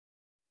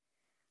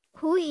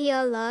Who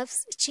here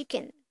loves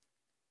chicken?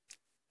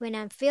 When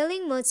I'm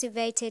feeling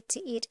motivated to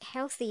eat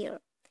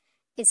healthier,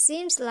 it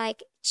seems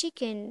like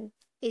chicken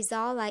is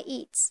all I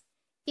eat.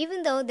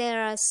 Even though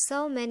there are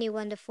so many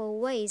wonderful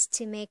ways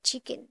to make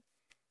chicken,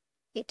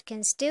 it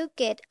can still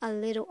get a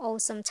little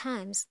old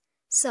sometimes.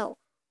 So,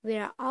 we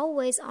are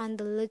always on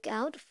the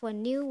lookout for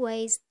new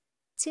ways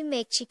to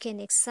make chicken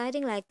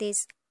exciting like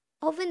this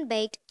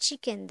oven-baked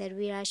chicken that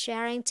we are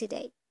sharing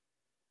today.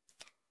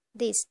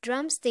 These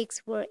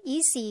drumsticks were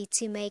easy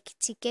to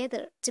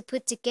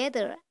put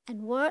together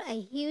and were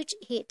a huge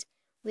hit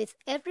with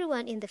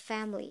everyone in the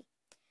family.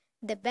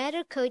 The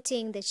batter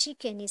coating the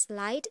chicken is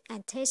light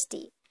and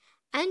tasty,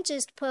 and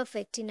just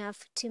perfect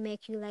enough to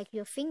make you like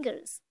your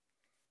fingers.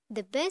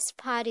 The best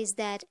part is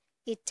that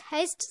it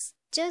tastes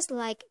just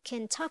like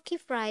Kentucky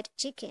Fried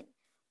Chicken,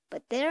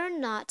 but they're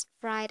not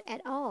fried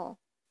at all.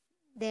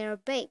 They're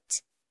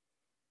baked.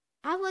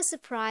 I was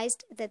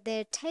surprised that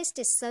their taste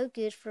is so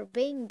good for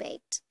being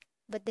baked,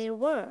 but they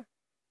were,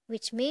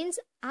 which means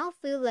I'll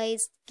feel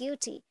less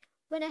guilty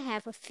when I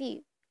have a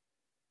few.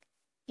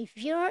 If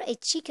you're a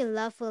chicken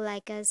lover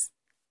like us,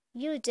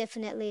 you'll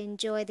definitely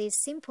enjoy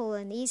this simple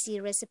and easy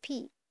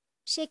recipe.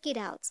 Check it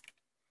out.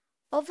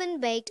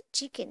 Oven-baked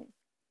chicken.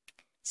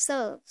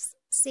 Serves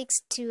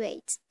 6 to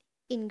 8.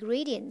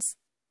 Ingredients: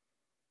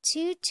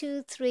 2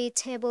 to 3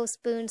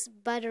 tablespoons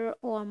butter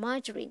or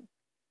margarine,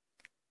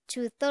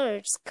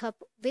 2/3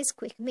 cup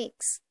Bisquick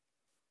mix,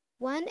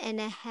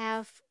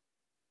 1½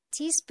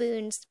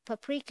 teaspoons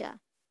paprika,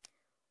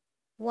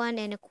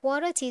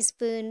 1¼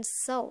 teaspoon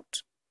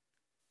salt,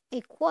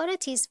 1/4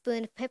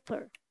 teaspoon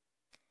pepper,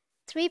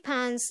 3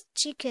 pounds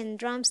chicken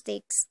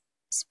drumsticks,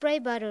 spray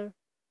butter.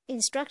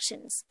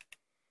 Instructions: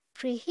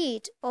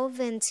 preheat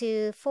oven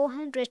to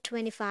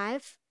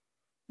 425.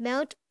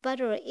 Melt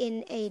butter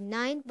in a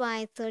 9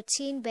 by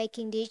 13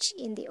 baking dish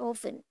in the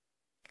oven.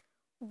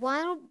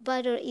 While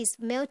butter is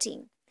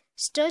melting,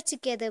 stir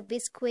together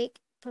Bisquick,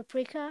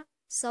 paprika,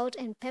 salt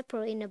and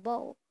pepper in a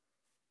bowl.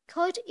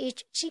 Coat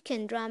each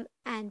chicken drum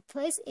and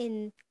place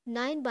in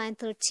 9 by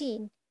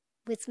 13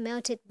 with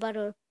melted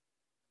butter.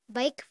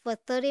 Bake for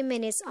 30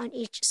 minutes on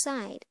each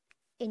side.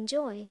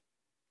 Enjoy!